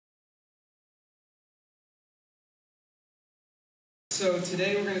So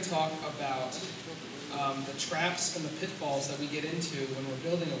today we're going to talk about the traps and the pitfalls that we get into when we're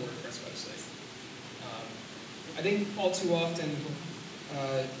building a WordPress website. I think all too often,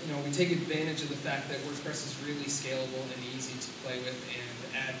 we take advantage of the fact that WordPress is really scalable and easy to play with and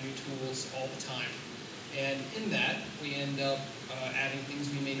add new tools all the time. And in that, we end up adding things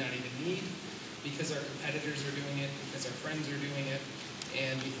we may not even need because our competitors are doing it, because our friends are doing it,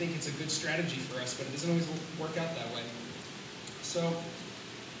 and we think it's a good strategy for us, but it doesn't always work out that way. So,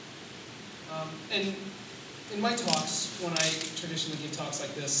 and in my talks, when I traditionally give talks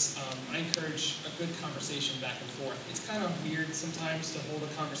like this, I encourage a good conversation back and forth. It's kind of weird sometimes to hold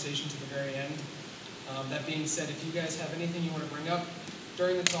a conversation to the very end. That being said, if you guys have anything you want to bring up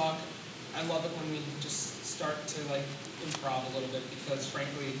during the talk, I love it when we just start to improv a little bit because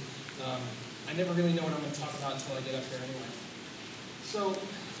frankly, I never really know what I'm going to talk about until I get up here anyway. So,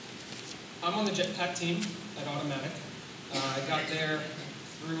 I'm on the Jetpack team at Automatic. I got there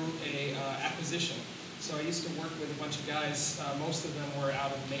through a acquisition. So I used to work with a bunch of guys, most of them were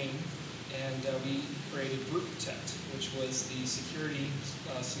out of Maine, and we created Brute Protect, which was the security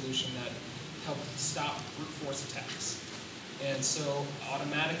solution that helped stop brute force attacks. And so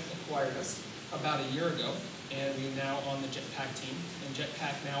Automatic acquired us about a year ago, and we're now on the Jetpack team, and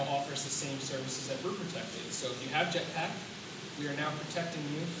Jetpack now offers the same services that Brute Protect did. So if you have Jetpack, we are now protecting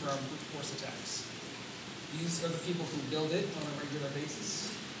you from brute force attacks. These are the people who build it on a regular basis.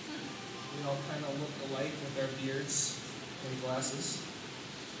 We all kind of look alike with our beards and glasses.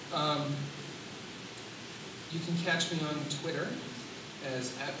 You can catch me on Twitter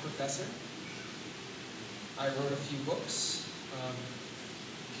as @Professor. I wrote a few books.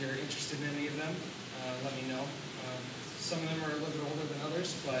 If you're interested in any of them, let me know. Some of them are a little bit older than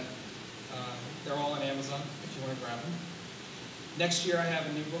others, but they're all on Amazon if you want to grab them. Next year I have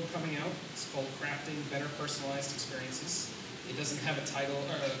a new book coming out. It's called Crafting Better Personalized Experiences. It doesn't have a title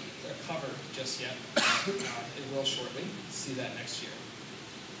or a cover just yet. It will shortly. See that next year.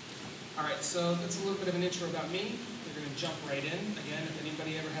 Alright, so that's a little bit of an intro about me. We're going to jump right in. Again, if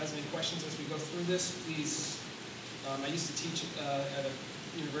anybody ever has any questions as we go through this, please. I used to teach at a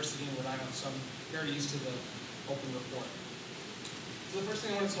university in Rhode Island, so I'm very used to the open report. So the first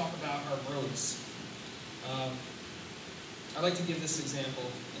thing I want to talk about are roads. I like to give this example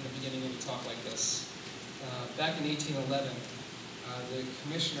in the beginning of a talk like this. Back in 1811, the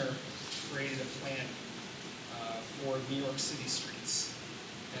commissioner created a plan for New York City streets,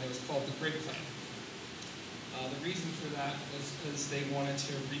 and it was called the Grid Plan. The reason for that was because they wanted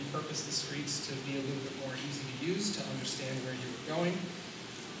to repurpose the streets to be a little bit more easy to use, to understand where you were going.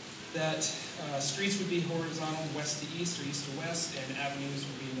 That streets would be horizontal west to east or east to west, and avenues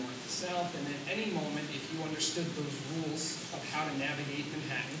would be north to south, and at any moment, if you understood those rules of how to navigate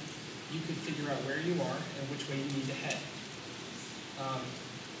Manhattan, you could figure out where you are and which way you need to head.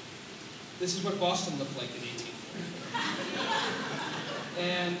 This is what Boston looked like in 1840.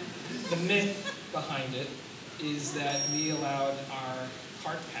 And the myth behind it is that we allowed our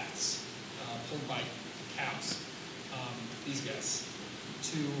cart paths, pulled by cows, these guys,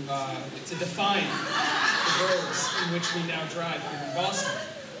 to define the roads in which we now drive here in Boston.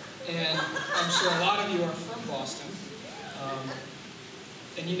 And I'm sure a lot of you are from Boston,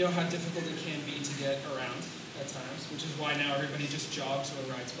 and you know how difficult it can be to get around at times, which is why now everybody just jogs or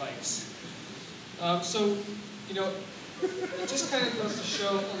rides bikes. So, it just kind of goes to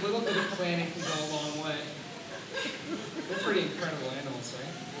show a little bit of planning can go a long way. They're pretty incredible animals,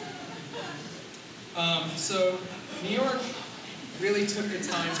 right? So, New York really took the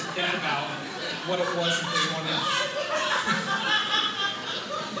time to think about what it was that they wanted.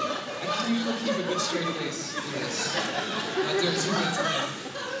 I can keep a good straight face for this. Not doing too much today.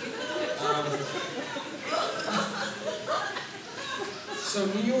 So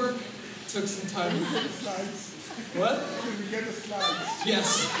New York took some time. What? Did we get the slides?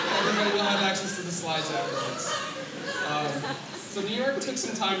 Yes, everybody will have access to the slides afterwards. So New York took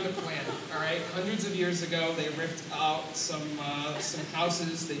some time to plan, all right? Hundreds of years ago, they ripped out some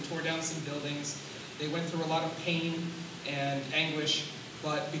houses, they tore down some buildings, they went through a lot of pain and anguish,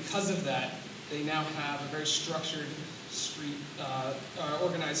 but because of that, they now have a very structured street,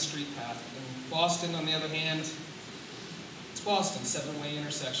 organized street path. In Boston, on the other hand, it's Boston, 7-way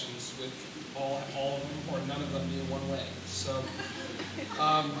intersections with all of them, or none of them being one way. So,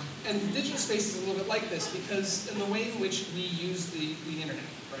 and the digital space is a little bit like this because in the way in which we use the internet,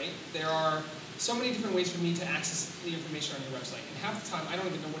 right? There are so many different ways for me to access the information on your website. And half the time, I don't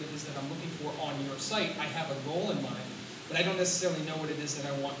even know what it is that I'm looking for on your site. I have a goal in mind, but I don't necessarily know what it is that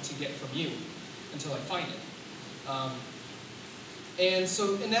I want to get from you until I find it. And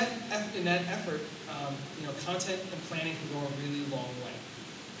so in that effort, content and planning can go a really long way.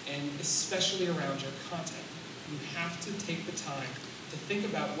 And especially around your content. You have to take the time to think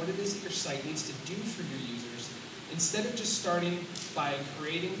about what it is that your site needs to do for your users, instead of just starting by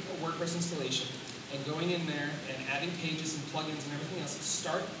creating a WordPress installation and going in there and adding pages and plugins and everything else.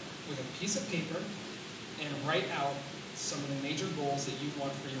 Start with a piece of paper and write out some of the major goals that you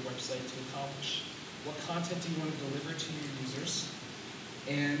want for your website to accomplish. What content do you want to deliver to your users?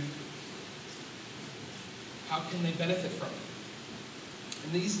 And how can they benefit from it?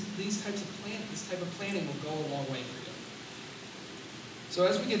 And this type of planning will go a long way for you. So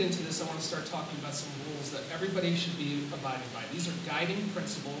as we get into this, I want to start talking about some rules that everybody should be abiding by. These are guiding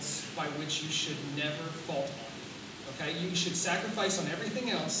principles by which you should never fault on. Okay? You should sacrifice on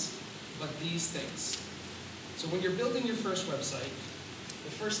everything else but these things. So when you're building your first website,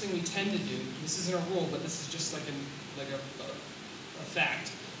 the first thing we tend to do, this isn't a rule, but this is just like a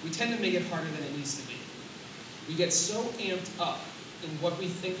fact, we tend to make it harder than it needs to be. We get so amped up in what we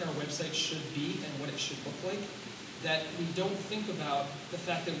think our website should be and what it should look like, that we don't think about the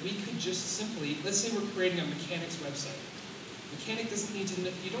fact that we could just simply, let's say we're creating a mechanic's website. Mechanic doesn't need to know,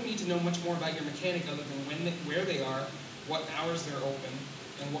 you don't need to know much more about your mechanic other than where they are, what hours they're open,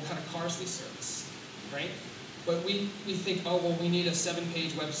 and what kind of cars they service, right? But we think, oh, well, we need a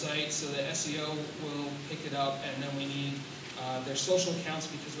 7-page website so the SEO will pick it up, and then we need their social accounts,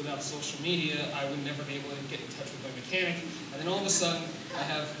 because without social media, I would never be able to get in touch with my mechanic. And then all of a sudden, I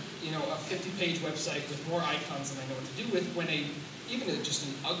have a 50-page website with more icons than I know what to do with, when even just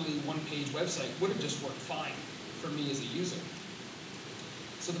an ugly 1-page website would have just worked fine for me as a user.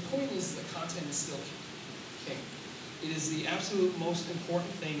 So the point is that content is still king. It is the absolute most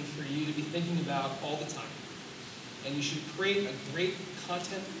important thing for you to be thinking about all the time. And you should create a great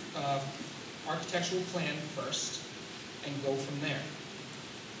content architectural plan first and go from there.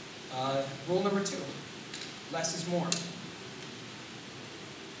 Rule number 2, less is more.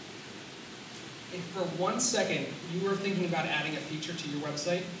 If for 1 second you were thinking about adding a feature to your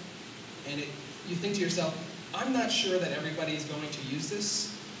website, and you think to yourself, I'm not sure that everybody is going to use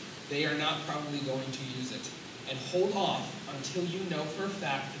this, they are not probably going to use it. And hold off until you know for a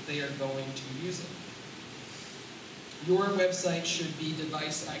fact that they are going to use it. Your website should be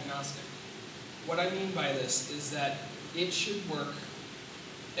device agnostic. What I mean by this is that it should work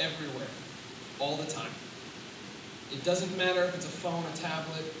everywhere, all the time. It doesn't matter if it's a phone, a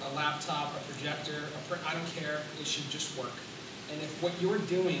tablet, a laptop, a projector, I don't care, it should just work. And if what you're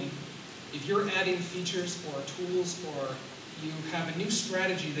doing, if you're adding features or tools, or you have a new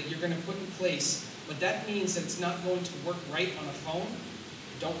strategy that you're going to put in place, but that means that it's not going to work right on a phone,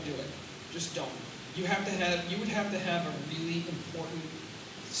 don't do it. Just don't. You would have to have a really important,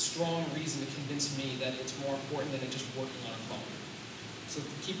 strong reason to convince me that it's more important than it just working on a phone. So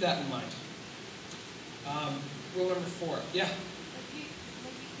keep that in mind. Rule number 4. Yeah? But you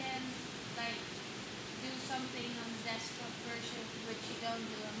can do something on the desktop version which you don't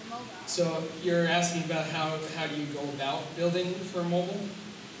do on the mobile. So you're asking about how do you go about building for mobile?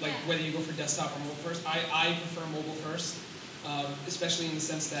 Like yeah. Whether you go for desktop or mobile first? I prefer mobile first, especially in the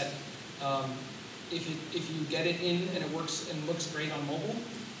sense that if you get it in and it works and looks great on mobile,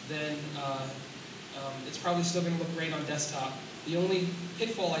 then it's probably still going to look great on desktop. The only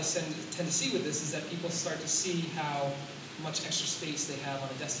pitfall I tend to see with this is that people start to see how much extra space they have on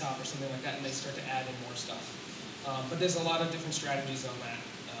a desktop or something like that, and they start to add in more stuff. But there's a lot of different strategies on that,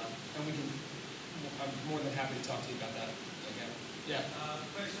 and I'm more than happy to talk to you about that again. Yeah?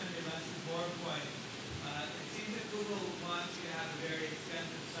 Question on your last PowerPoint. It seems that Google wants you to have a very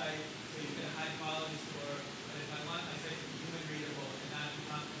extensive site, so you get a high-quality store, but if I want my site to be human readable and not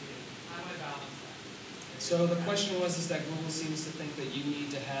complicated, how do I balance that? So the question was that Google seems to think that you need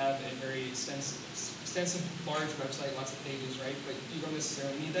to have a very extensive, large website, lots of pages, right? But you don't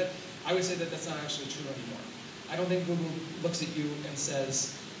necessarily need that. I would say that that's not actually true anymore. I don't think Google looks at you and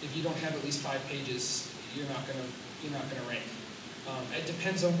says, if you don't have at least 5 pages, you're not gonna rank. It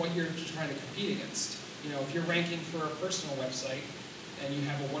depends on what you're trying to compete against. If you're ranking for a personal website and you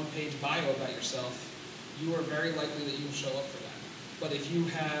have a 1-page bio about yourself, you are very likely that you'll show up for that. But if you're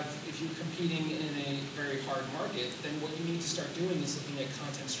competing in a very hard market, then what you need to start doing is looking at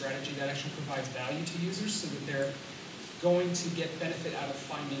content strategy that actually provides value to users so that they're going to get benefit out of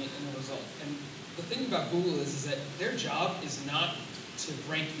finding it in a result. And the thing about Google is that their job is not to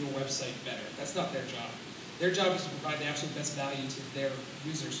rank your website better. That's not their job. Their job is to provide the absolute best value to their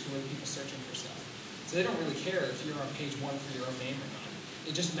users who are people searching for stuff. So they don't really care if you're on page 1 for your own name or not.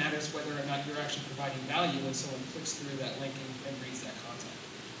 It just matters whether or not you're actually providing value when someone clicks through that link and reads that content.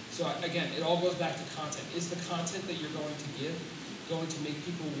 So again, it all goes back to content. Is the content that you're going to give, going to make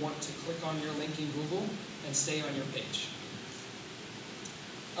people want to click on your link in Google and stay on your page.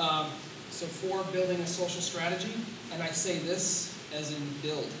 So for building a social strategy, and I say this as in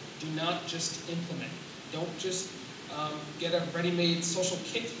build, do not just implement. Don't just get a ready-made social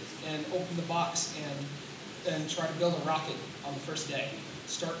kit and open the box and try to build a rocket on the first day.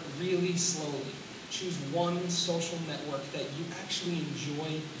 Start really slowly. Choose one social network that you actually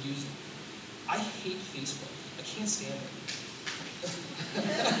enjoy using. I hate Facebook. I can't stand it.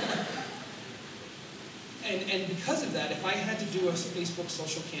 and because of that, if I had to do a Facebook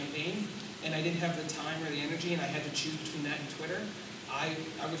social campaign and I didn't have the time or the energy and I had to choose between that and Twitter, I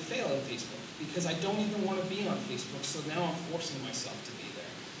would fail at Facebook because I don't even want to be on Facebook, so now I'm forcing myself to be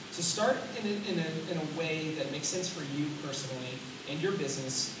there. So start in a way that makes sense for you personally and your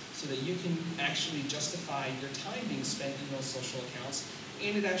business so that you can actually justify your time being spent in those social accounts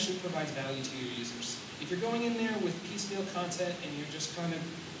and it actually provides value to your users. If you're going in there with piecemeal content and you're just kind of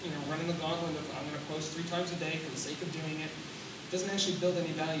running the gauntlet of I'm going to post 3 times a day for the sake of doing it, it doesn't actually build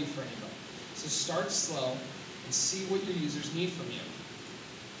any value for anybody. So start slow and see what your users need from you.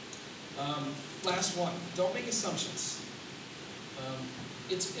 Last one, don't make assumptions.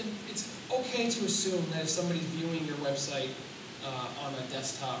 It's okay to assume that if somebody's viewing your website on a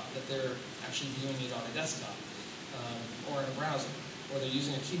desktop, that they're actually viewing it on a desktop or in a browser, or they're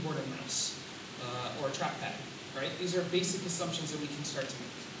using a keyboard and mouse or a trackpad, right? These are basic assumptions that we can start to make.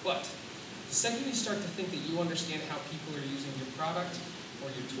 But the second you start to think that you understand how people are using your product or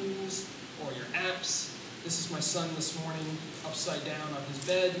your tools or your apps, this is my son this morning upside down on his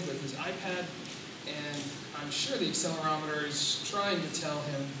bed with his iPad, and I'm sure the accelerometer is trying to tell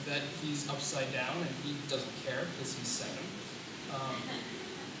him that he's upside down, and he doesn't care because he's 7.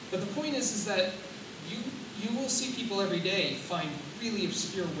 But the point is that you will see people every day find really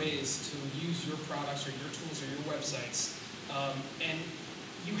obscure ways to use your products or your tools or your websites, and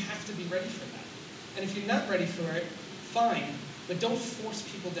you have to be ready for that. And if you're not ready for it, fine, but don't force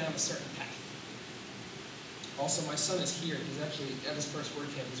people down a certain path. Also, my son is here. He's actually at his first word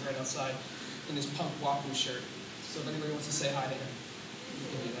camp. He's right outside in his punk Wahoo shirt. So if anybody wants to say hi to him, you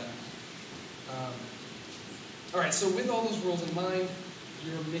can do that. All right, so with all those rules in mind,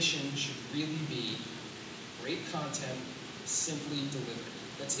 your mission should really be great content, simply delivered.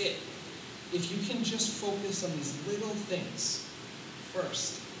 That's it. If you can just focus on these little things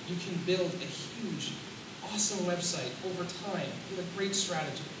first, you can build a huge, awesome website over time with a great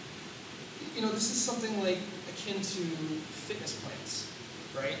strategy. This is something like akin to fitness plans,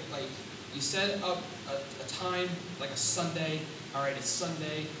 right? Like you set up a time, like a Sunday. All right, it's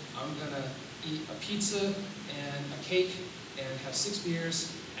Sunday. I'm gonna eat a pizza and a cake and have 6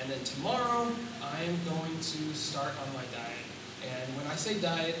 beers. And then tomorrow, I am going to start on my diet. And when I say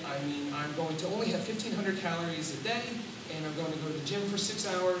diet, I mean I'm going to only have 1,500 calories a day, and I'm going to go to the gym for 6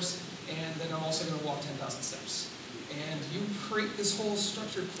 hours, and then I'm also going to walk 10,000 steps. And you create this whole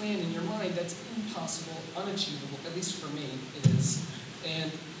structured plan in your mind that's impossible, unachievable, at least for me, it is.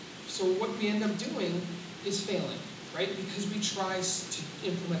 And so what we end up doing is failing, right? Because we try to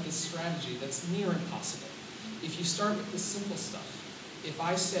implement this strategy that's near impossible. If you start with the simple stuff, if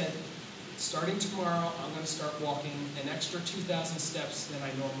I said, starting tomorrow, I'm going to start walking an extra 2,000 steps than I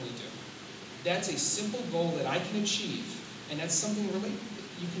normally do. That's a simple goal that I can achieve, and that's something really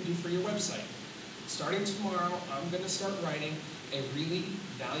you can do for your website. Starting tomorrow, I'm going to start writing a really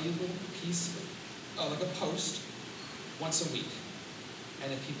valuable piece, like a post, once a week.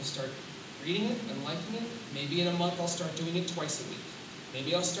 And if people start reading it and liking it, maybe in a month I'll start doing it twice a week.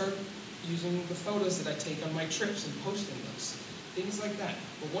 Maybe I'll start using the photos that I take on my trips and posting those. Things like that.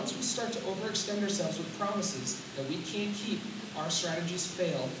 But once we start to overextend ourselves with promises that we can't keep, our strategies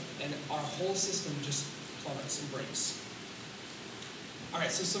fail, and our whole system just plummets and breaks. All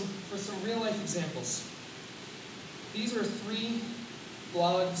right, so for some real-life examples, these are 3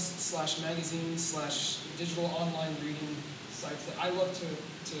 blogs / magazines / digital online reading sites that I love to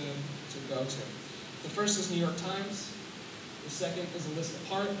go to. The first is New York Times, the second is A List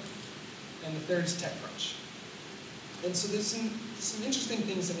Apart, and the third is TechCrunch. And so there's some interesting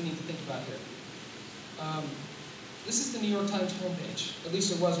things that we need to think about here. This is the New York Times homepage. At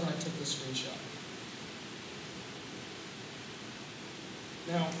least it was when I took this screenshot.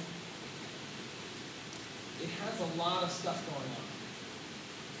 Now, it has a lot of stuff going on.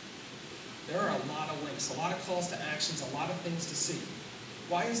 There are a lot of links, a lot of calls to actions, a lot of things to see.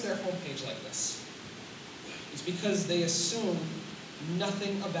 Why is their homepage like this? It's because they assume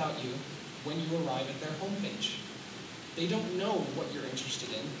nothing about you when you arrive at their homepage. They don't know what you're interested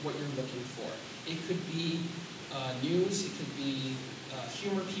in, what you're looking for. It could be news, it could be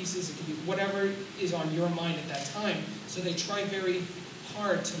humor pieces, it could be whatever is on your mind at that time. So they try very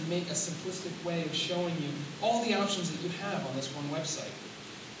hard to make a simplistic way of showing you all the options that you have on this one website.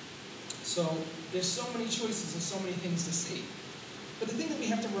 So there's so many choices and so many things to see. But the thing that we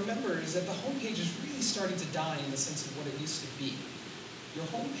have to remember is that the homepage is really starting to die in the sense of what it used to be. Your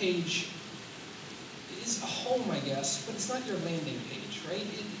homepage is a home, I guess, but it's not your landing page, right?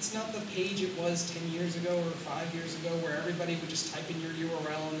 It's not the page it was 10 years ago or 5 years ago where everybody would just type in your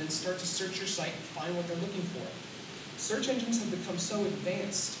URL and then start to search your site and find what they're looking for. Search engines have become so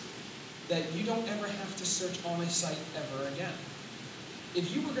advanced that you don't ever have to search on a site ever again.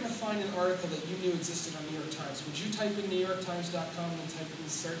 If you were going to find an article that you knew existed on New York Times, would you type in NewYorkTimes.com and type in the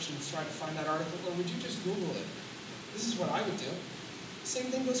search and try to find that article, or would you just Google it? This is what I would do. Same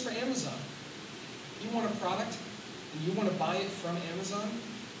thing goes for Amazon. You want a product and you want to buy it from Amazon,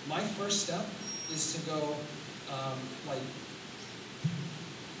 my first step is to go, like,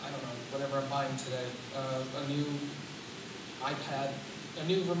 I don't know, whatever I'm buying today, a new iPad, a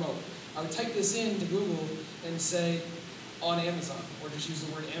new remote. I would type this into Google and say, on Amazon, or just use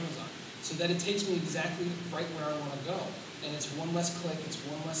the word Amazon, so that it takes me exactly right where I want to go. And it's one less click, it's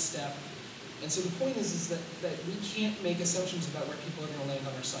one less step. And so the point is that we can't make assumptions about where people are going to land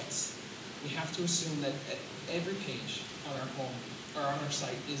on our sites. We have to assume that at every page on our home, or on our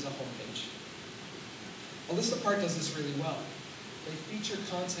site, is a home page. Apart does this really well. They feature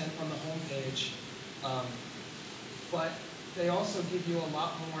content on the home page, but they also give you a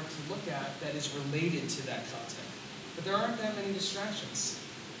lot more to look at that is related to that content. But there aren't that many distractions.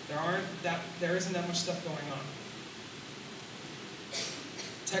 There isn't that much stuff going on.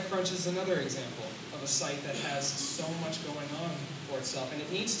 TechCrunch is another example of a site that has so much going on for itself, and it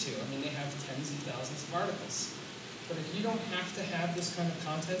needs to. I mean, they have tens of thousands of articles. But if you don't have to have this kind of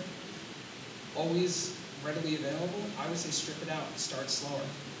content always readily available, I would say strip it out and start slower.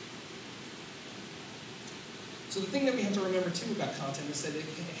 So the thing that we have to remember too about content is that it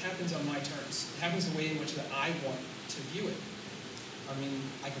happens on my terms. It happens the way in which that I want to view it. I mean,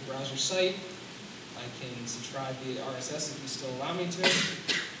 I can browse your site, I can subscribe via RSS if you still allow me to,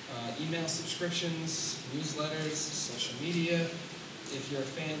 email subscriptions, newsletters, social media. If you're a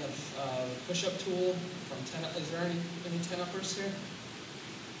fan of the push-up tool from 10, is there any 10-uppers here?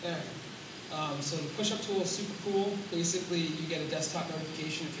 Yeah. So the push-up tool is super cool. Basically, you get a desktop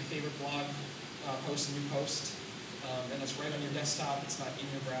notification if your favorite blog posts a new post. And it's right on your desktop, it's not in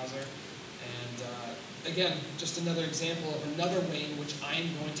your browser. And again, just another example of another way in which I'm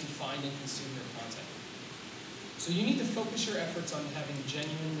going to find and consume your content. So you need to focus your efforts on having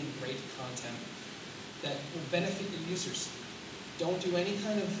genuinely great content that will benefit your users. Don't do any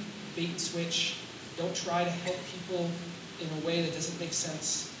kind of bait and switch. Don't try to help people in a way that doesn't make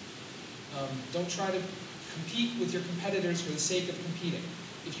sense. Don't try to compete with your competitors for the sake of competing.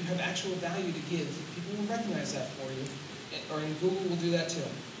 If you have actual value to give, people will recognize that for you, and Google will do that too.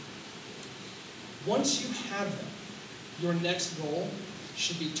 Once you have them, your next goal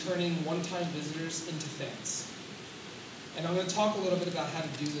should be turning one-time visitors into fans. And I'm going to talk a little bit about how to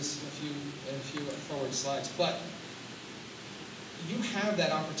do this in a few forward slides, but you have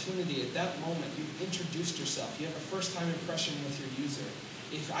that opportunity at that moment. You've introduced yourself. You have a first-time impression with your user.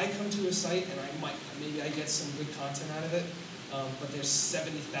 If I come to a site and maybe I get some good content out of it, but there's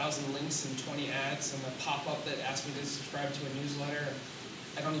 70,000 links and 20 ads and a pop-up that asks me to subscribe to a newsletter.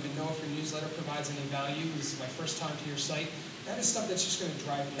 I don't even know if your newsletter provides any value. This is my first time to your site. That is stuff that's just going to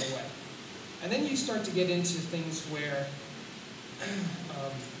drive me away. And then you start to get into things where you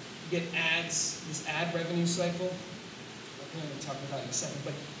get ads, this ad revenue cycle. I'm going to talk about that in a second.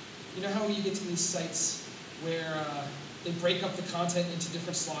 But you know how you get to these sites where they break up the content into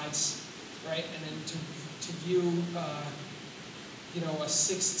different slides, right? And then to view a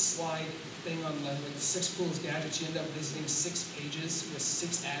 6-slide thing on the 6 coolest gadgets, you end up visiting 6 pages with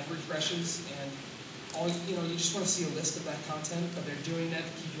 6 ad refreshes, and you just want to see a list of that content, but they're doing that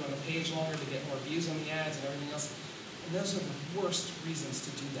to keep you on the page longer, to get more views on the ads and everything else. And those are the worst reasons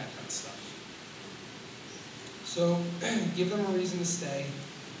to do that kind of stuff. So give them a reason to stay.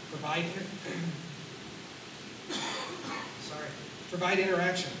 Provide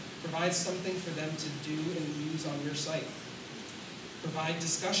interaction. Provide something for them to do and use on your site. Provide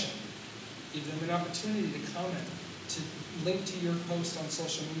discussion. Give them an opportunity to comment, to link to your post on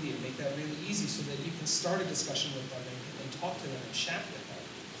social media. Make that really easy so that you can start a discussion with them and talk to them and chat with them.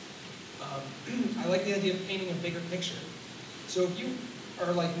 I like the idea of painting a bigger picture. So if you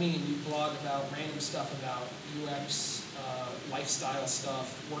are like me and you blog about random stuff about UX, lifestyle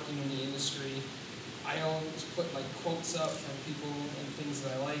stuff, working in the industry, I always put like quotes up from people and things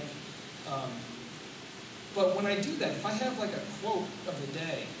that I like. But when I do that, if I have like a quote of the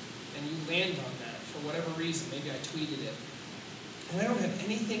day, and you land on that for whatever reason, maybe I tweeted it, and I don't have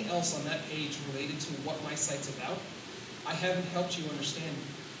anything else on that page related to what my site's about, I haven't helped you understand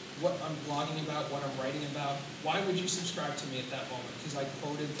what I'm blogging about, what I'm writing about. Why would you subscribe to me at that moment? Because I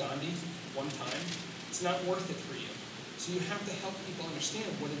quoted Gandhi one time? It's not worth it for you. So you have to help people understand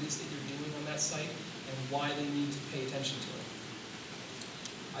what it is that you're doing on that site and why they need to pay attention to it.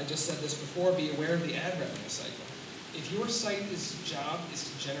 I just said this before, be aware of the ad revenue cycle. If your site's job is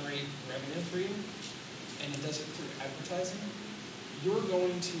to generate revenue for you, and it does it through advertising, you're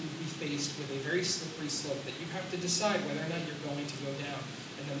going to be faced with a very slippery slope that you have to decide whether or not you're going to go down.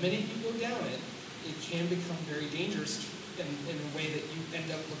 And the minute you go down it, it can become very dangerous in a way that you end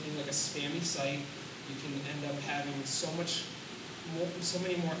up looking like a spammy site. You can end up having so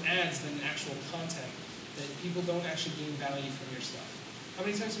many more ads than actual content that people don't actually gain value from your stuff. How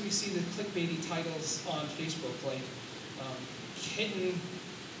many times do we see the clickbaity titles on Facebook, like kitten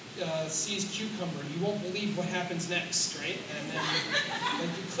sees cucumber, you won't believe what happens next, right? And then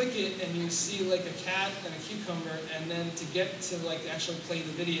like you click it and you see like a cat and a cucumber, and then to get to like actually play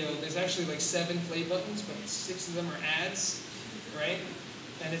the video, there's actually like 7 play buttons, but 6 of them are ads, right?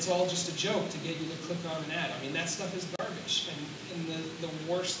 And it's all just a joke to get you to click on an ad. I mean, that stuff is garbage. And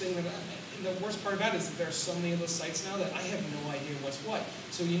the worst thing the worst part about it is that there are so many of those sites now that I have no idea what's what.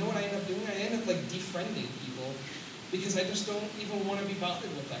 So you know what I end up doing? I end up like defriending people because I just don't even want to be bothered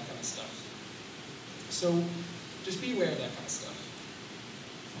with that kind of stuff. So just be aware of that kind of stuff.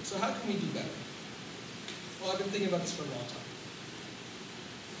 So how can we do better? Well, I've been thinking about this for a long time.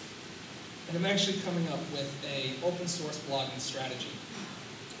 And I'm actually coming up with an open source blogging strategy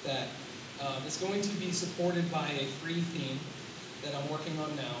that is going to be supported by a free theme that I'm working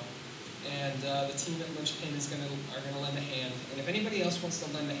on now. And the team at Lynchpin are going to lend a hand. And if anybody else wants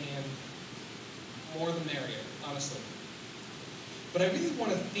to lend a hand, more the merrier, honestly. But I really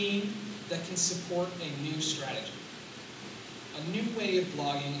want a theme that can support a new strategy, a new way of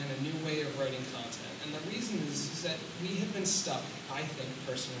blogging and a new way of writing content. And the reason is that we have been stuck, I think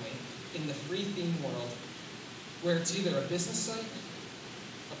personally, in the free theme world where it's either a business site,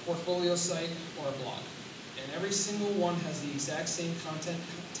 a portfolio site, or a blog. And every single one has the exact same content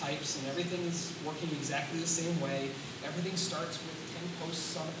types, and everything is working exactly the same way. Everything starts with 10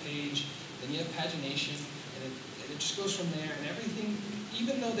 posts on a page, then you have pagination, and it just goes from there. And everything,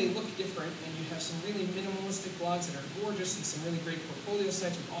 even though they look different, and you have some really minimalistic blogs that are gorgeous, and some really great portfolio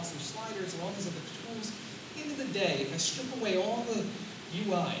sites with awesome sliders and all these other tools, at the end of the day, if I strip away all the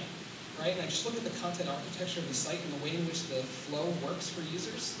UI, right, and I just look at the content architecture of the site and the way in which the flow works for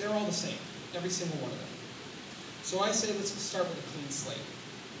users, they're all the same, every single one of them. So I say let's start with a clean slate.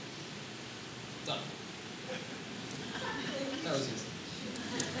 Done. That was easy.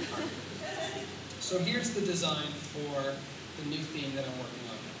 So here's the design for the new theme that I'm working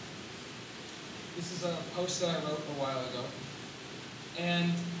on now. This is a post that I wrote a while ago.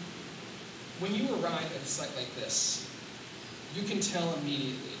 And when you arrive at a site like this, you can tell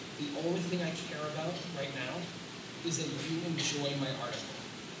immediately the only thing I care about right now is that you enjoy my article.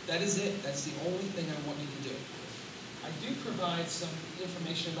 That is it. That's the only thing I want you to do. I do provide some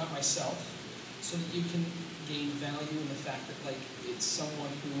information about myself so that you can gain value in the fact that like it's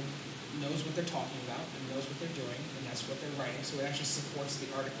someone who knows what they're talking about and knows what they're doing, and that's what they're writing, so it actually supports the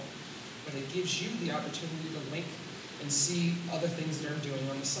article. But it gives you the opportunity to link and see other things that are doing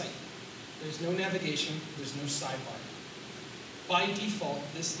on the site. There's no navigation, there's no sidebar. By default,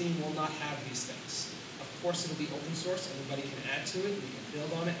 this theme will not have these things. Of course, it'll be open source, everybody can add to it, you can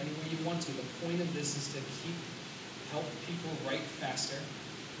build on it any way you want to. The point of this is to help people write faster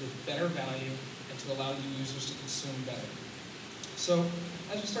with better value and to allow you users to consume better. So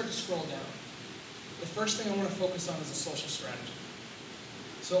as we start to scroll down, the first thing I want to focus on is a social strategy.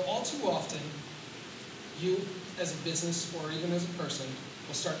 So all too often, you as a business or even as a person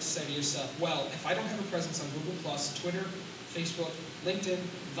will start to say to yourself, well, if I don't have a presence on Google+, Twitter, Facebook, LinkedIn,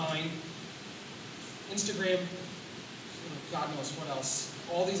 Vine, Instagram, God knows what else,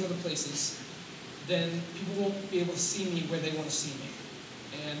 all these other places, then people won't be able to see me where they want to see me.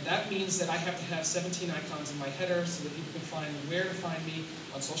 And that means that I have to have 17 icons in my header so that people can find where to find me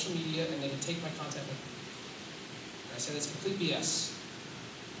on social media and they can take my content with them. And I said, that's complete BS.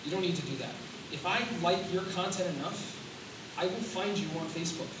 You don't need to do that. If I like your content enough, I will find you on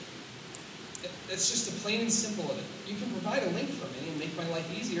Facebook. That's just the plain and simple of it. You can provide a link for me and make my life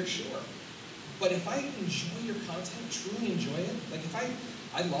easier, sure. But if I enjoy your content, truly enjoy it, like if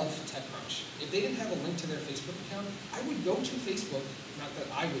I love TechCrunch. If they didn't have a link to their Facebook account, I would go to Facebook, not that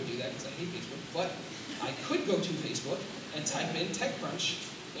I would do that because I hate Facebook, but I could go to Facebook and type in TechCrunch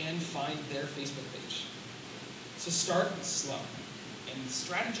and find their Facebook page. So start slow. And the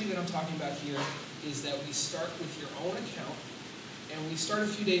strategy that I'm talking about here is that we start with your own account, and we start a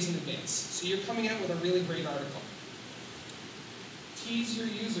few days in advance. So you're coming out with a really great article. Tease your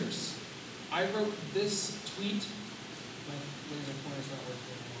users. I wrote this tweet. My laser pointer's not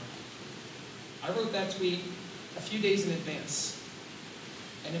working anymore. I wrote that tweet a few days in advance.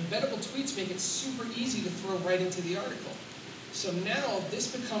 And embeddable tweets make it super easy to throw right into the article. So now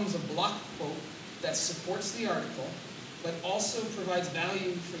this becomes a block quote that supports the article, but also provides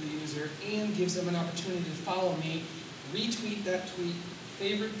value for the user and gives them an opportunity to follow me, retweet that tweet,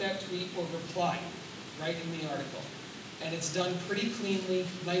 favorite that tweet, or reply right in the article. And it's done pretty cleanly,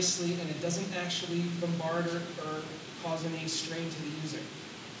 nicely, and it doesn't actually bombard or cause any strain to the user.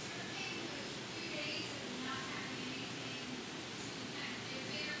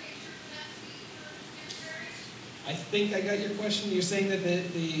 I think I got your question. You're saying that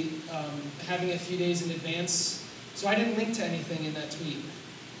the having a few days in advance. So I didn't link to anything in that tweet.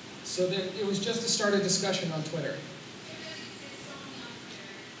 So it was just to start a discussion on Twitter.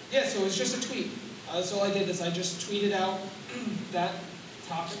 Yeah, so it was just a tweet. So all I did is I just tweeted out that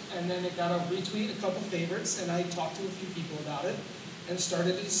topic, and then it got a retweet, a couple favorites, and I talked to a few people about it and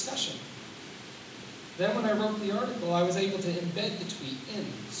started a discussion. Then when I wrote the article, I was able to embed the tweet in.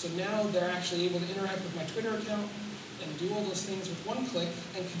 So now they're actually able to interact with my Twitter account and do all those things with one click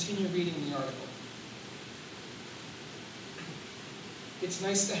and continue reading the article. It's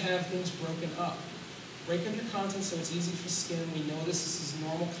nice to have things broken up. Break up your content so it's easy for skim. We know this is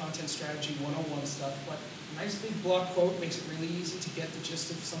normal content strategy 101 stuff, but a nice big block quote makes it really easy to get the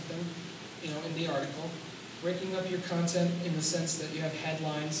gist of something, in the article. Breaking up your content in the sense that you have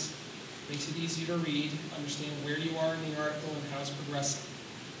headlines makes it easier to read, understand where you are in the article and how it's progressing.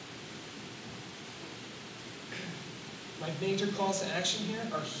 My major calls to action here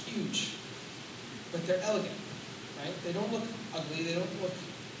are huge, but they're elegant, right? They don't look ugly,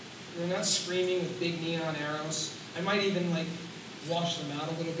 they're not screaming with big neon arrows. I might even wash them out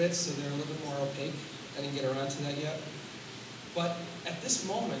a little bit so they're a little bit more opaque. I didn't get around to that yet. But at this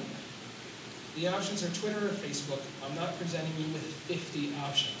moment, the options are Twitter or Facebook. I'm not presenting you with 50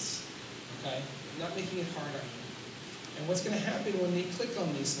 options, okay? I'm not making it hard on you. And what's going to happen when they click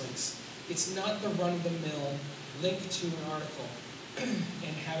on these links, it's not the run-of-the-mill link to an article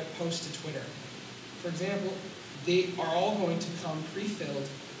and have it post to Twitter. For example, they are all going to come pre-filled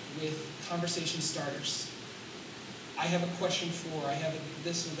with conversation starters. I have a question for, I have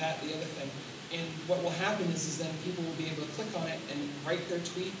this or that, the other thing. And what will happen is then people will be able to click on it and write their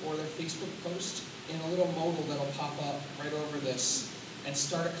tweet or their Facebook post in a little modal that'll pop up right over this and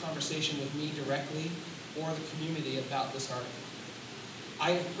start a conversation with me directly or the community about this article.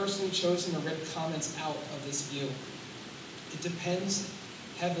 I have personally chosen to rip comments out of this view. It depends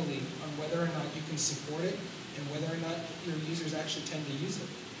heavily on whether or not you can support it and whether or not your users actually tend to use it.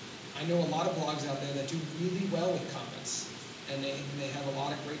 I know a lot of blogs out there that do really well with comments, and they have a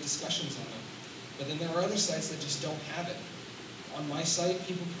lot of great discussions on them. But then there are other sites that just don't have it. On my site,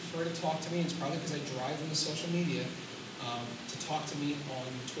 people prefer to talk to me, and it's probably because I drive into social media, to talk to me on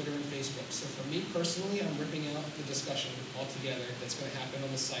Twitter and Facebook. So for me personally, I'm ripping out the discussion altogether that's going to happen on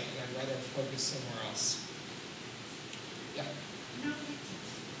the site, and I'd rather focus somewhere else. Yeah? No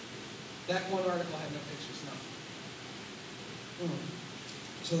pictures. That one article had no pictures, no.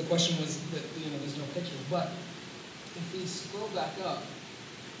 So the question was that, there's no pictures, but if we scroll back up,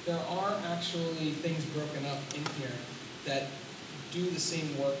 there are actually things broken up in here that do the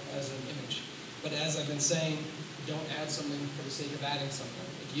same work as an image. But as I've been saying, don't add something for the sake of adding something.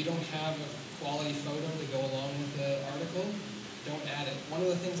 If you don't have a quality photo to go along with the article, don't add it. One of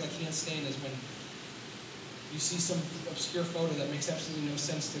the things I can't stand is when you see some obscure photo that makes absolutely no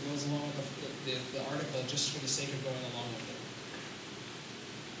sense that goes along with the article just for the sake of going along with it.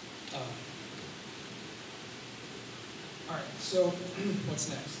 All right, so what's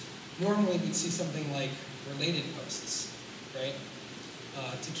next? Normally we'd see something like related posts, right?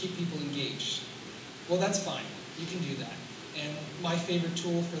 To keep people engaged. Well, that's fine. You can do that. And my favorite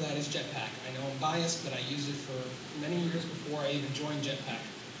tool for that is Jetpack. I know I'm biased, but I used it for many years before I even joined Jetpack.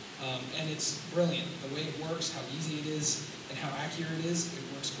 And it's brilliant. The way it works, how easy it is, and how accurate it is, it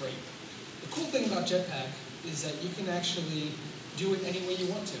works great. The cool thing about Jetpack is that you can actually do it any way you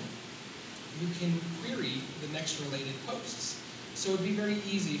want to. You can query the next related posts. So it would be very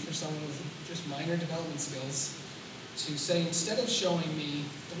easy for someone with just minor development skills to say, instead of showing me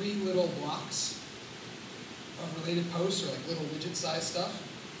 3 little blocks of related posts or like little widget size stuff,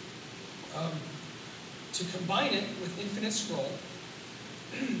 to combine it with infinite scroll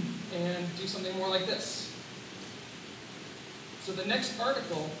and do something more like this. So the next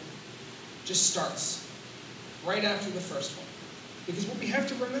article just starts. right after the first one. Because what we have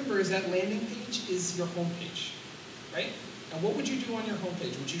to remember is that landing page is your home page, right? And what would you do on your home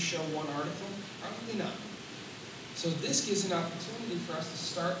page? Would you show one article? Probably not. So this gives an opportunity for us to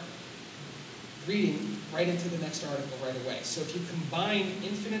start reading right into the next article right away. So if you combine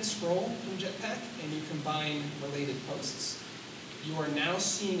infinite scroll from Jetpack and you combine related posts, you are now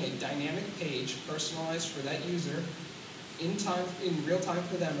seeing a dynamic page personalized for that user in real time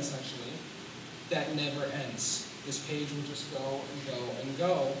for them essentially, that never ends. This page will just go and go and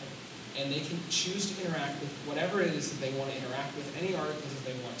go, and they can choose to interact with whatever it is that they want to interact with, any articles that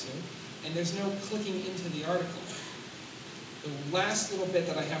they want to, and there's no clicking into the article. The last little bit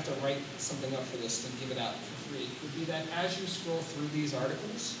that I have to write something up for this to give it out for free would be that as you scroll through these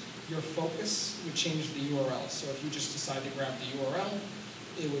articles, your focus would change the URL. So if you just decide to grab the URL,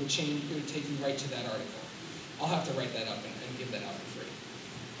 it would take you right to that article. I'll have to write that up and give that out for free.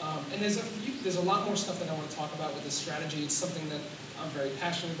 And there's a lot more stuff that I want to talk about with this strategy. It's something that I'm very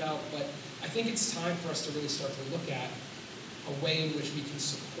passionate about, but I think it's time for us to really start to look at a way in which we can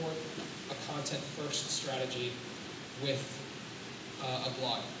support a content-first strategy with a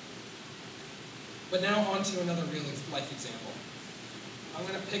blog. But now on to another real-life example. I'm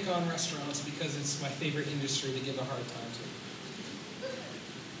going to pick on restaurants because it's my favorite industry to give a hard time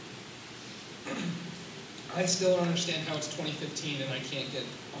to. I still don't understand how it's 2015 and I can't get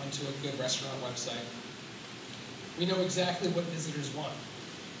onto a good restaurant website. We know exactly what visitors want.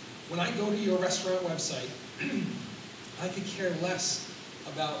 When I go to your restaurant website, I could care less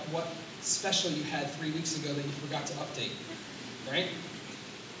about what special you had 3 weeks ago that you forgot to update, right?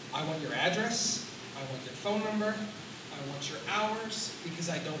 I want your address, I want your phone number, I want your hours, because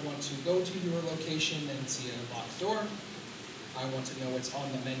I don't want to go to your location and see a locked door. I want to know what's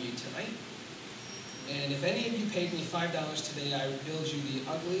on the menu tonight. And if any of you paid me $5 today, I would build you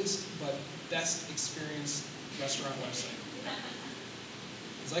the ugliest but best experienced restaurant website.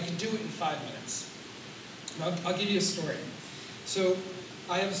 Because I could do it in 5 minutes. And I'll give you a story. So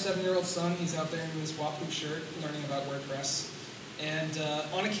I have a 7-year-old son. He's out there in his Wapoo shirt learning about WordPress. And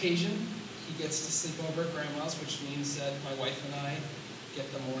on occasion, he gets to sleep over at Grandma's, which means that my wife and I get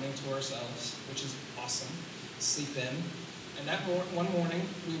the morning to ourselves, which is awesome. Sleep in. And that one morning,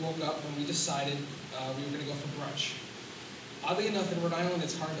 we woke up and we decided we were going to go for brunch. Oddly enough, in Rhode Island,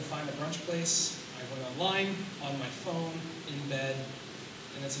 it's hard to find a brunch place. I went online, on my phone, in bed.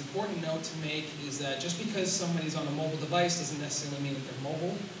 And it's an important note to make is that just because somebody's on a mobile device doesn't necessarily mean that they're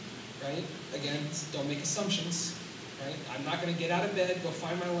mobile, right? Again, don't make assumptions, right? I'm not going to get out of bed, go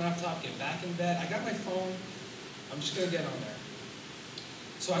find my laptop, get back in bed. I got my phone. I'm just going to get on there.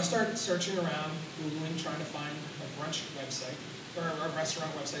 So I started searching around, Googling, trying to find a brunch website, or a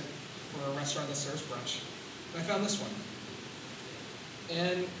restaurant website for a restaurant that serves brunch. And I found this one.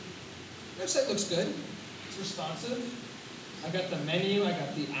 And the website looks good. It's responsive. I got the menu, I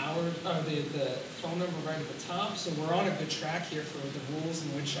got the hours, the phone number right at the top. So we're on a good track here for the rules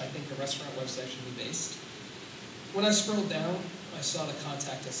in which I think a restaurant website should be based. When I scrolled down, I saw the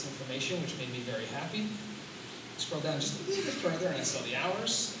contact us information, which made me very happy. Scroll down just a little bit further and I saw the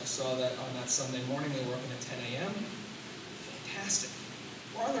hours. I saw that on that Sunday morning they were open at 10 a.m. Fantastic.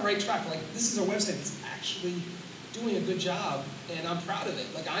 We're on the right track. Like, this is a website that's actually doing a good job and I'm proud of it.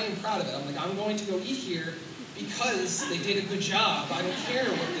 Like, I am proud of it. I'm like, I'm going to go eat here because they did a good job. I don't care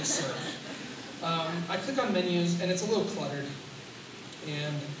what they serve. I click on menus and it's a little cluttered.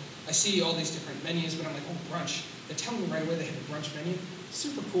 And I see all these different menus, but I'm like, oh, brunch. They're telling me right away they have a brunch menu.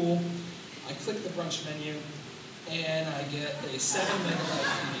 Super cool. I click the brunch menu. And I get a 7 megabyte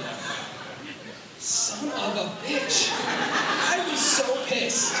PDF. Son of a bitch. I was so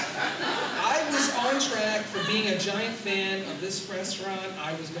pissed. I was on track for being a giant fan of this restaurant.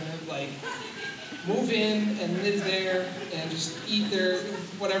 I was going to, like, move in and live there and just eat their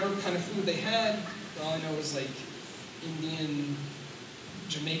whatever kind of food they had. All I know is, like, Indian,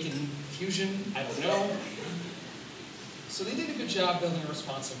 Jamaican fusion. I don't know. So they did a good job building a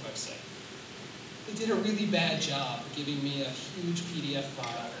responsive website. They did a really bad job giving me a huge PDF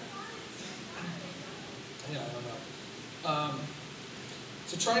file. Yeah, I don't know.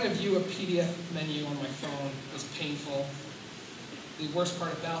 So trying to view a PDF menu on my phone was painful. The worst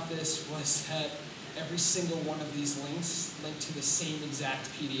part about this was that every single one of these links linked to the same exact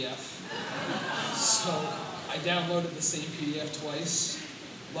PDF. So I downloaded the same PDF twice.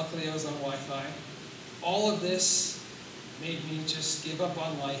 Luckily I was on Wi-Fi. All of this made me just give up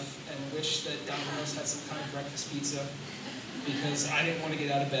on life and wish that Domino's had some kind of breakfast pizza because I didn't want to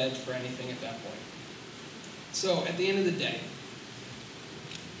get out of bed for anything at that point. So at the end of the day,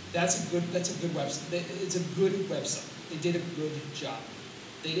 that's a good website. It's a good website. They did a good job.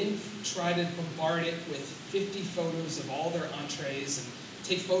 They didn't try to bombard it with 50 photos of all their entrees and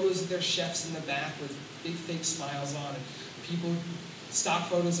take photos of their chefs in the back with big fake smiles on and people, stock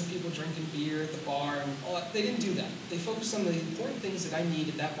photos of people drinking beer at the bar and all that. They didn't do that. They focused on the important things that I need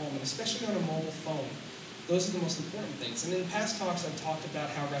at that moment, especially on a mobile phone. Those are the most important things. And in past talks, I've talked about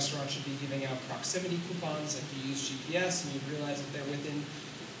how restaurants should be giving out proximity coupons. If you use GPS and you realize that they're within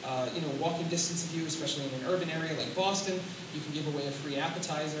walking distance of you, especially in an urban area like Boston, you can give away a free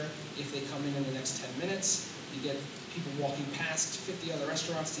appetizer if they come in the next 10 minutes. You get people walking past 50 other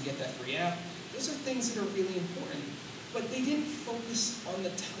restaurants to get that free app. Those are things that are really important, but they didn't focus on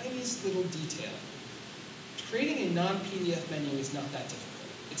the tiniest little detail. Creating a non-PDF menu is not that difficult.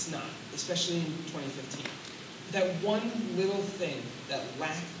 It's not, especially in 2015. That one little thing, that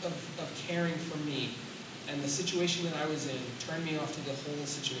lack of caring for me and the situation that I was in turned me off to the whole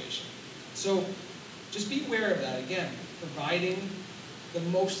situation. So just be aware of that. Again, providing the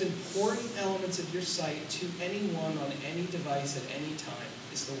most important elements of your site to anyone on any device at any time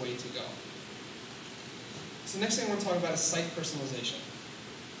is the way to go. So next thing I want to talk about is site personalization.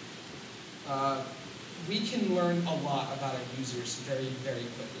 We can learn a lot about our users very, very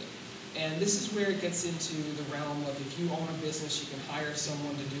quickly. And this is where it gets into the realm of if you own a business, you can hire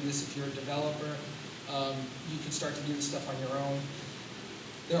someone to do this. If you're a developer, you can start to do this stuff on your own.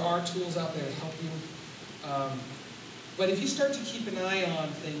 There are tools out there to help you. But if you start to keep an eye on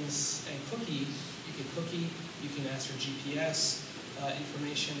things and cookie, you can ask for GPS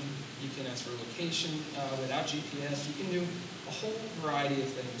information, you can ask for location without GPS, you can do a whole variety of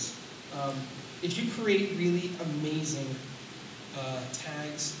things. If you create really amazing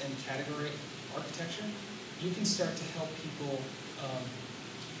tags and category architecture, you can start to help people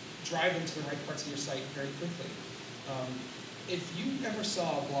drive into the right parts of your site very quickly. If you ever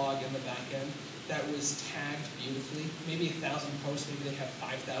saw a blog in the back end that was tagged beautifully, maybe 1,000 posts, maybe they have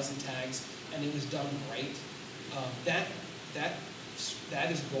 5,000 tags, and it was done right, that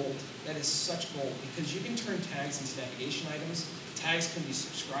is gold. That is such gold, because you can turn tags into navigation items. Tags can be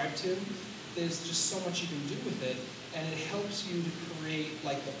subscribed to. There's just so much you can do with it, and it helps you to create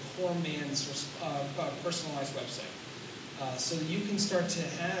like the poor man's personalized website. So that you can start to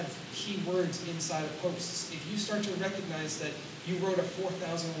have keywords inside of posts. If you start to recognize that you wrote a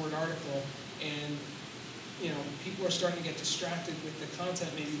 4,000-word article and people are starting to get distracted with the content,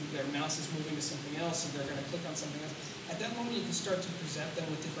 maybe their mouse is moving to something else and they're going to click on something else, at that moment you can start to present them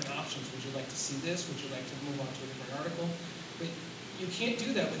with different options. Would you like to see this? Would you like to move on to a different article? But you can't do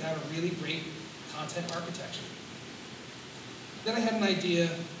that without a really great content architecture. Then I had an idea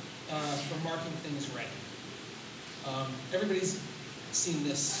for marking things red. Everybody's seen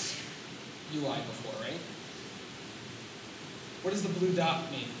this UI before, right? What does the blue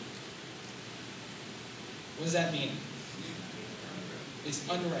dot mean? What does that mean? It's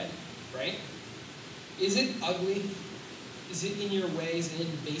unread, right? Is it ugly? Is it in your way? Is it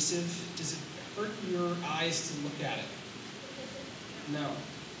invasive? Does it hurt your eyes to look at it? No.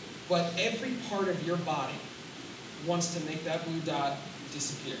 But every part of your body wants to make that blue dot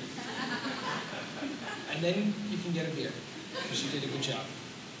disappear. And then you can get a beer, because you did a good job.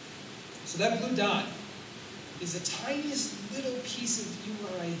 So that blue dot is the tiniest little piece of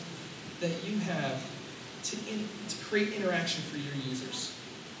UI that you have to create interaction for your users.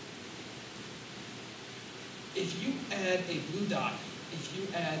 If you add a blue dot, if you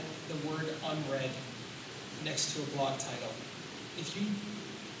add the word unread next to a blog title, if you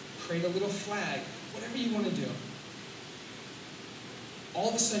create a little flag, whatever you want to do, all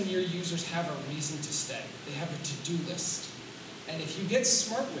of a sudden your users have a reason to stay. They have a to-do list. And if you get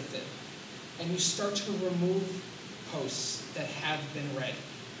smart with it, and you start to remove posts that have been read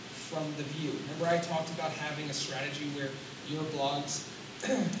from the view. Remember I talked about having a strategy where your blogs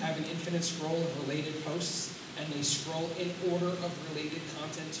have an infinite scroll of related posts, and they scroll in order of related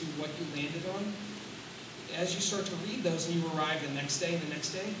content to what you landed on? As you start to read those and you arrive the next day and the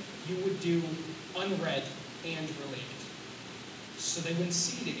next day, you would do unread and related. So they wouldn't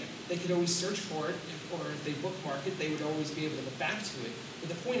see it again. They could always search for it, or if they bookmark it, they would always be able to go back to it. But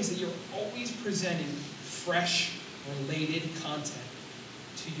the point is that you're always presenting fresh, related content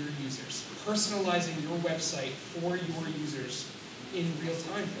to your users, personalizing your website for your users in real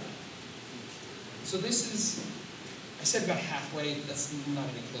time for them. So this is, I said about halfway, that's not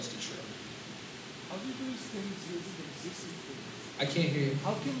even close to true. How do you do these things using existing things? I can't hear you.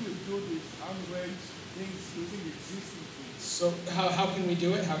 How can you do these unread things using existing things? So how can we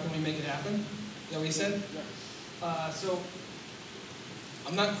do it? How can we make it happen? Is that what you said? Yes. So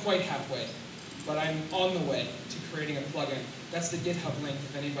I'm not quite halfway, but I'm on the way to creating a plugin. That's the GitHub link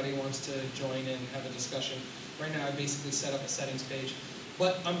if anybody wants to join and have a discussion. Right now I basically set up a settings page.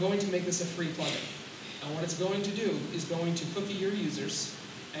 But I'm going to make this a free plugin. And what it's going to do is going to cookie your users,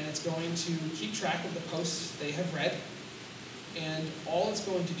 and it's going to keep track of the posts they have read, and all it's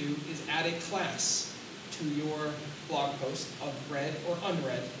going to do is add a class to your blog post of read or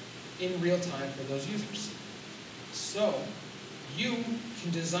unread in real time for those users. So you can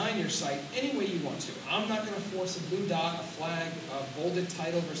design your site any way you want to. I'm not going to force a blue dot, a flag, a bolded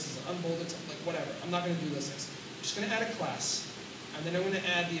title versus an unbolded, like whatever. I'm not going to do those things. I'm just going to add a class, and then I'm going to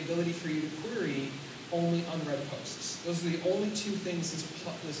add the ability for you to query only unread posts. Those are the only two things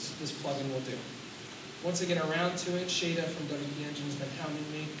this plugin will do. Once I get around to it, Shada from WP Engine has been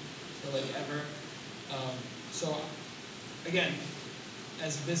hounding me for like ever. So again,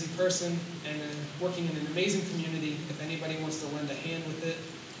 as a busy person and working in an amazing community, if anybody wants to lend a hand with it,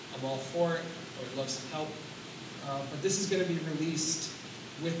 I'm all for it. I would love some help. But this is going to be released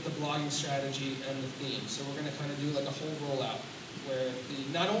with the blogging strategy and the theme. So we're going to kind of do like a whole rollout where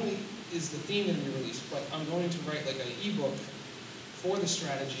not only is the theme going to be released, but I'm going to write like an ebook for the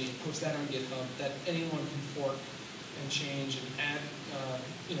strategy and post that on GitHub that anyone can fork and change and add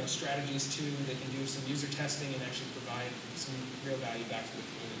strategies to. They can do some user testing and actually provide some real value back to the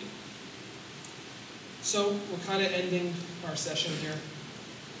community. So we're kind of ending our session here.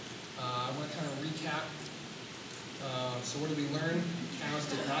 I want to kind of recap. So what did we learn? Cows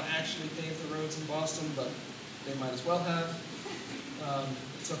did not actually pave the roads in Boston, but they might as well have.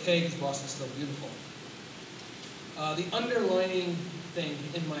 It's okay because Boston's still beautiful. The underlining thing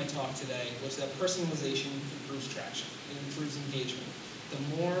in my talk today was that personalization improves traction. It improves engagement. The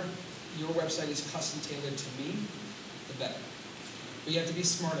more your website is custom tailored to me, the better. But you have to be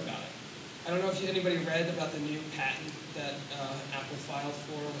smart about it. I don't know if anybody read about the new patent that Apple filed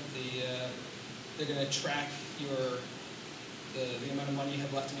for. They're going to track the amount of money you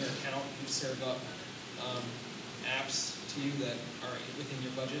have left in your account and serve up apps to you that are within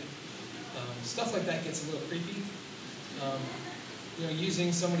your budget. Stuff like that gets a little creepy.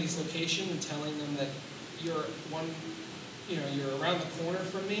 Using somebody's location and telling them that you're around the corner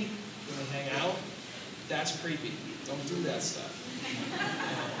from me when we hang out, that's creepy. Don't do that stuff.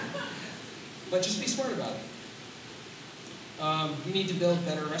 But just be smart about it. You need to build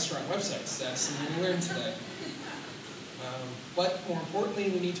better restaurant websites. That's something we learned today. But more importantly,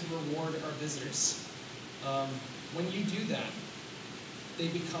 we need to reward our visitors. When you do that, they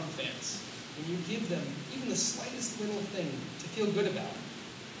become fans. When you give them even the slightest little thing to feel good about,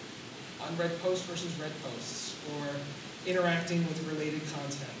 unread posts versus read posts, or interacting with related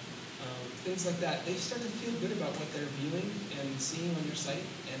content, things like that, they start to feel good about what they're viewing and seeing on your site,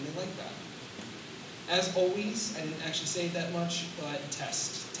 and they like that. As always, I didn't actually say that much, but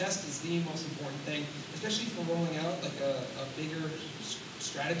test. Test is the most important thing, especially for rolling out like a bigger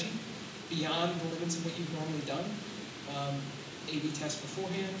strategy beyond the limits of what you've normally done. A/B test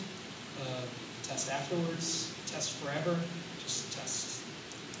beforehand, test afterwards, test forever, just test.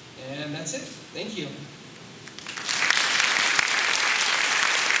 And that's it. Thank you.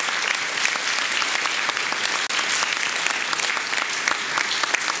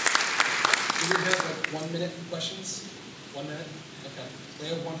 Do we have like 1 minute questions? 1 minute? Okay. We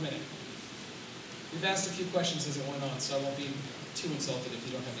have 1 minute. We've asked a few questions as it went on, so I won't be too insulted if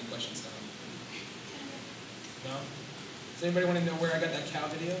you don't have any questions now. No? Does anybody want to know where I got that cow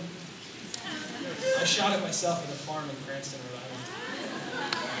video? I shot it myself at a farm in Cranston, Rhode Island.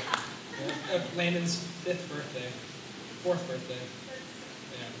 Yeah. Landon's 4th birthday.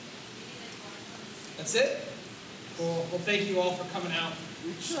 Yeah. That's it? Cool. Well, thank you all for coming out.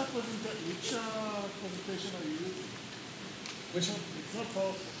 Which presentation are you using? Which one? It's not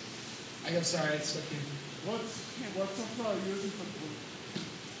called. I'm sorry, it's okay. What software are you using for the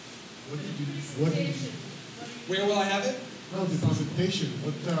What did you Where will I have it? No, the presentation.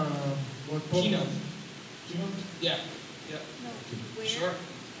 What Keynote. Keynote? Yeah. Yep. No. Where? Sure.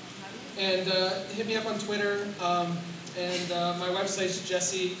 And hit me up on Twitter. And my website is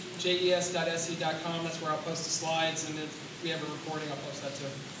jes.se.com. That's where I'll post the slides. And if we have a recording, I'll post that too.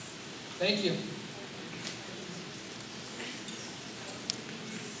 Thank you.